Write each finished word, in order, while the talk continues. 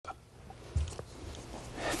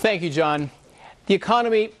Thank you, John. The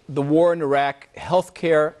economy, the war in Iraq, health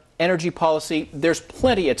care, energy policy, there's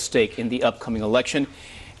plenty at stake in the upcoming election.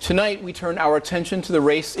 Tonight, we turn our attention to the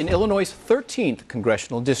race in Illinois' 13th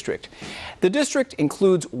congressional district. The district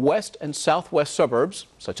includes west and southwest suburbs,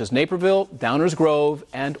 such as Naperville, Downers Grove,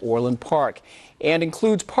 and Orland Park, and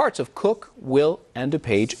includes parts of Cook, Will, and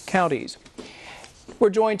DuPage counties. We're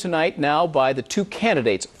joined tonight now by the two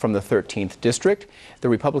candidates from the 13th district. The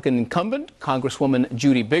Republican incumbent, Congresswoman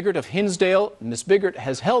Judy Biggert of Hinsdale. Ms. Biggert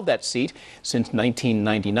has held that seat since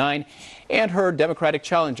 1999. And her Democratic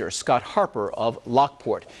challenger, Scott Harper of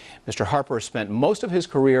Lockport. Mr. Harper spent most of his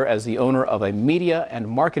career as the owner of a media and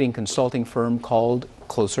marketing consulting firm called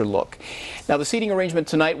Closer Look. Now, the seating arrangement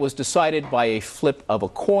tonight was decided by a flip of a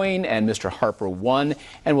coin, and Mr. Harper won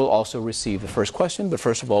and will also receive the first question. But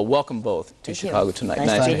first of all, welcome both to Chicago tonight.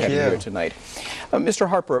 Nice to have you here tonight. Mr.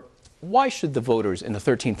 Harper, why should the voters in the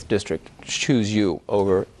 13th district choose you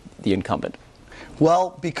over the incumbent?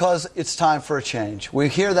 Well, because it's time for a change. We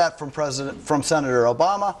hear that from Senator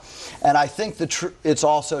Obama, and I think it's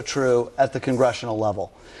also true at the congressional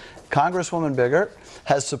level. Congresswoman Biggert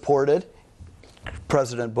has supported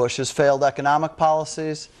President Bush's failed economic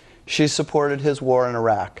policies. She supported his war in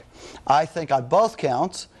Iraq. I think on both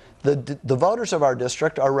counts, the voters of our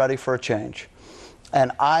district are ready for a change.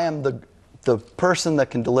 And I am the person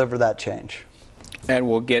that can deliver that change. And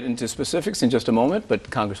we'll get into specifics in just a moment, but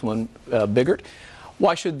Congresswoman Biggert,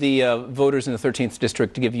 why should the voters in the 13th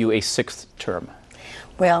district give you a sixth term?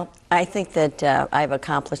 Well, I think that I've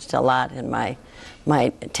accomplished a lot in my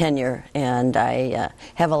tenure, and I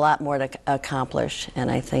have a lot more to accomplish.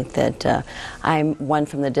 And I think that I'm one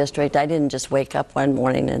from the district. I didn't just wake up one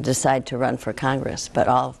morning and decide to run for Congress, but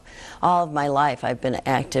all of my life I've been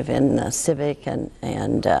active in civic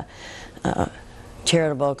and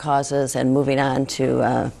charitable causes, and moving on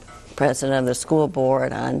to president of the school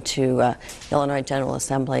board, on to Illinois General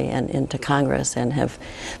Assembly, and into Congress, and have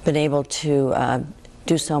been able to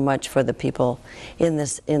do so much for the people in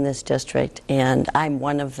this district, and I'm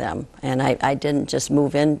one of them. And I didn't just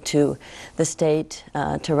move into the state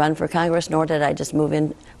to run for Congress, nor did I just move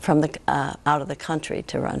in from out of the country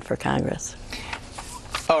to run for Congress.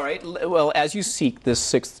 All right. Well, as you seek this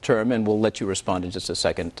sixth term, and we'll let you respond in just a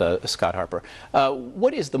second, Scott Harper,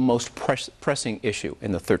 what is the most pressing issue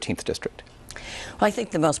in the 13th district? Well, I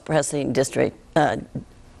think the most pressing the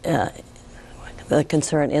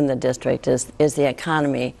concern in the district is the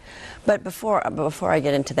economy. But before I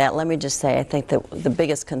get into that, let me just say I think that the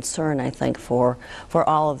biggest concern, I think, for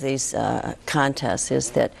all of these contests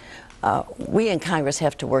is that we in Congress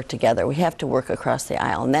have to work together. We have to work across the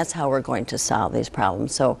aisle, and that's how we're going to solve these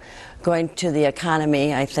problems. So going to the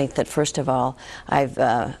economy, I think that first of all,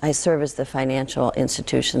 I serve as the financial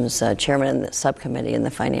institutions chairman in the subcommittee in the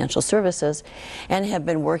financial services, and have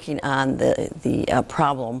been working on the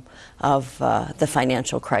problem of the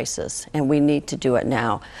financial crisis, and we need to do it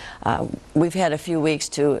now. We've had a few weeks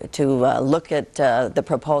to look at the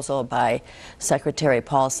proposal by Secretary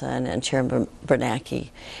Paulson and Chairman Bernanke,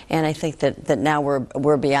 and I think that now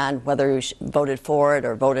we're beyond whether we voted for it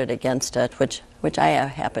or voted against it, which I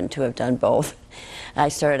happen to have done both. I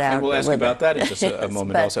started out. And we'll ask you about that in just a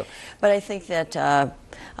moment also. But I think that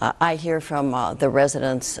I hear from the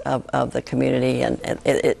residents of the community, and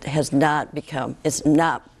it has not become. It's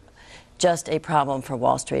not just a problem for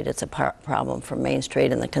Wall Street. It's a problem for Main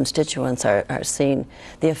Street, and the constituents are seeing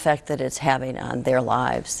the effect that it's having on their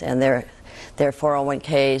lives and their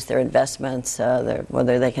 401ks, their investments,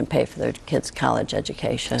 whether they can pay for their kids' college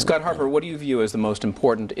education. Scott Harper, what do you view as the most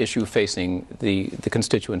important issue facing the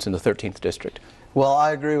constituents in the 13th district? Well,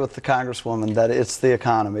 I agree with the Congresswoman that it's the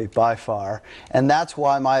economy by far, and that's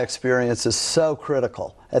why my experience is so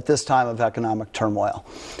critical at this time of economic turmoil.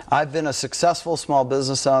 I've been a successful small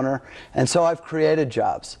business owner, and so I've created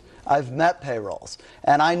jobs. I've met payrolls,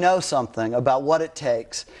 and I know something about what it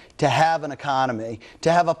takes to have an economy,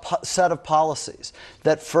 to have a set of policies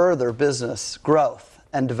that further business growth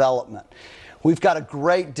and development. We've got a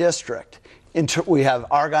great district. We have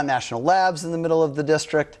Argonne National Labs in the middle of the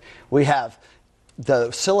district. We have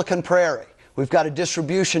the Silicon Prairie. We've got a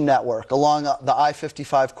distribution network along the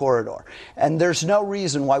I-55 corridor. And there's no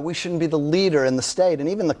reason why we shouldn't be the leader in the state and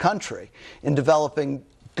even the country in developing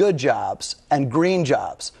good jobs and green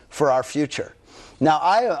jobs for our future. Now,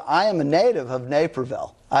 I am a native of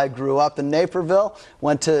Naperville. I grew up in Naperville,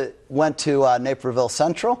 went to Naperville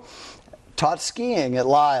Central, taught skiing at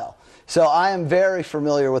Lyle. So I am very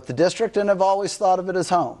familiar with the district and have always thought of it as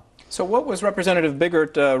home. So what was Representative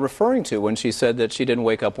Biggert referring to when she said that she didn't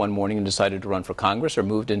wake up one morning and decided to run for Congress, or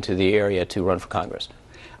moved into the area to run for Congress?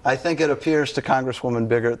 I think it appears to Congresswoman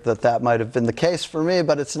Biggert that that might have been the case for me,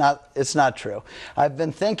 but it's not true. I've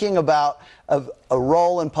been thinking about a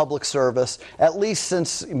role in public service at least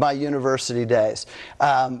since my university days.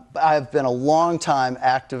 I've been a long-time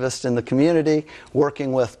activist in the community,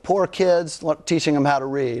 working with poor kids, teaching them how to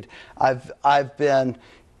read. I've been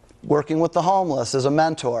working with the homeless as a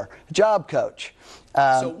mentor, job coach.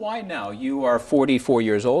 So why now? You are 44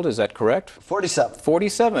 years old, is that correct? 47.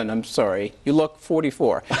 47, I'm sorry. You look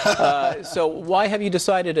 44. So why have you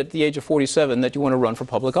decided at the age of 47 that you want to run for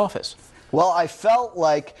public office? Well, I felt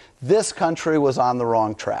like this country was on the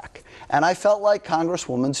wrong track. And I felt like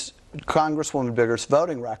Congresswoman Biggert's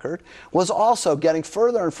voting record was also getting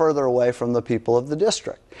further and further away from the people of the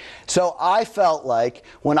district. So I felt like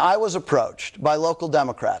when I was approached by local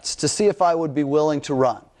Democrats to see if I would be willing to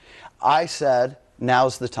run, I said,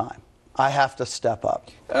 now's the time. I have to step up.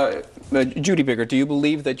 Judy Biggert, do you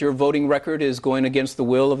believe that your voting record is going against the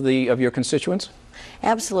will of your constituents?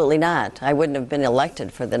 Absolutely not. I wouldn't have been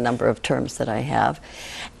elected for the number of terms that I have.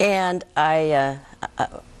 And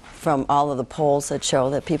from all of the polls that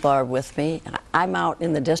show that people are with me, I'm out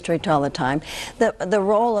in the district all the time. The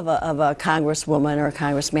role of a congresswoman or a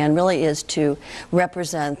congressman really is to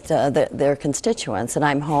represent their constituents, and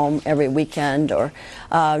I'm home every weekend or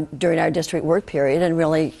during our district work period and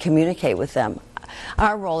really communicate with them.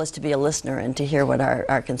 Our role is to be a listener and to hear what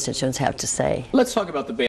our constituents have to say. Let's talk about the